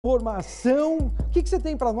Informação. O que você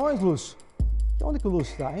tem para nós, Lúcio? Onde que o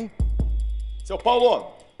Lúcio está, hein? Seu Paulo,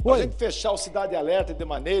 pra Oi. gente fechar o Cidade Alerta de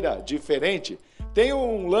maneira diferente, tem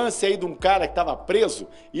um lance aí de um cara que estava preso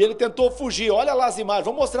e ele tentou fugir. Olha lá as imagens,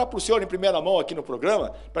 vou mostrar pro senhor em primeira mão aqui no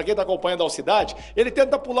programa, para quem está acompanhando a Cidade. Ele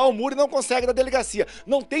tenta pular o muro e não consegue da delegacia.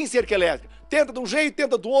 Não tem cerca elétrica. Tenta de um jeito,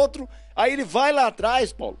 tenta do outro. Aí ele vai lá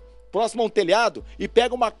atrás, Paulo, próximo a um telhado, e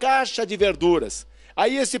pega uma caixa de verduras.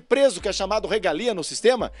 Aí esse preso, que é chamado regalia no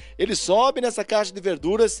sistema, ele sobe nessa caixa de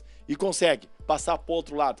verduras e consegue passar para o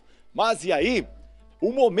outro lado. Mas e aí, o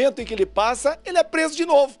momento em que ele passa, ele é preso de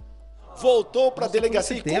novo. Voltou para a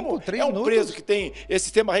delegacia. E como é um preso que tem esse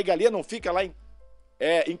sistema regalia, não fica lá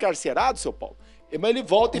encarcerado, seu Paulo, mas ele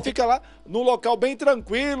volta e fica lá no local bem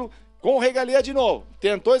tranquilo, com regalia de novo.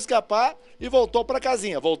 Tentou escapar e voltou para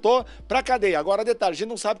casinha, voltou para cadeia. Agora, detalhe, a gente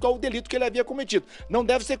não sabe qual o delito que ele havia cometido. Não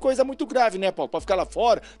deve ser coisa muito grave, né, Paulo? Para ficar lá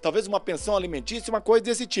fora, talvez uma pensão alimentícia, uma coisa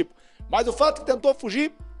desse tipo. Mas o fato que tentou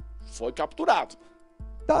fugir, foi capturado.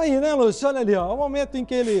 Tá aí, né, Lúcio? Olha ali, ó. O momento em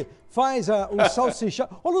que ele faz o salsichão.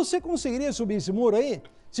 Ô, Lúcio, você conseguiria subir esse muro aí?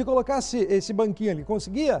 Se colocasse esse banquinho ali,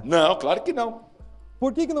 conseguia? Não, claro que não.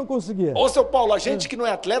 Por que não conseguia? Ô, seu Paulo, a gente que não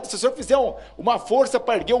é atleta, se o senhor fizer uma força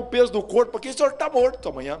para erguer o peso do corpo aqui, o senhor tá morto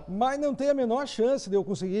amanhã. Mas não tem a menor chance de eu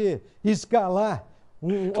conseguir escalar.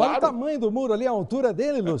 Claro. Olha o tamanho do muro ali, a altura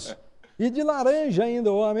dele, Lúcio. E de laranja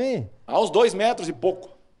ainda, o homem, hein? Há uns 2 metros e pouco.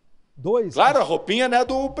 2? Claro, a roupinha não é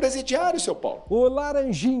do presidiário, seu Paulo. O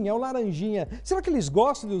laranjinha. Será que eles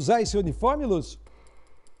gostam de usar esse uniforme, Lúcio?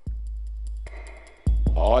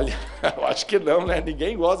 Olha, eu acho que não, né?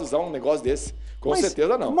 Ninguém gosta de usar um negócio desse. Com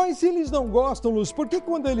certeza não. Mas se eles não gostam, Lúcio, por que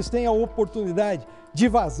quando eles têm a oportunidade de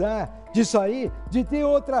vazar, de sair, de ter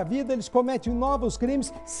outra vida, eles cometem novos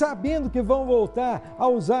crimes, sabendo que vão voltar a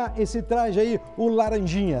usar esse traje aí, o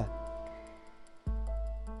laranjinha?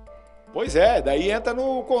 Pois é, daí entra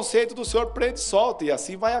no conceito do senhor prende e solta, e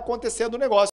assim vai acontecendo o negócio.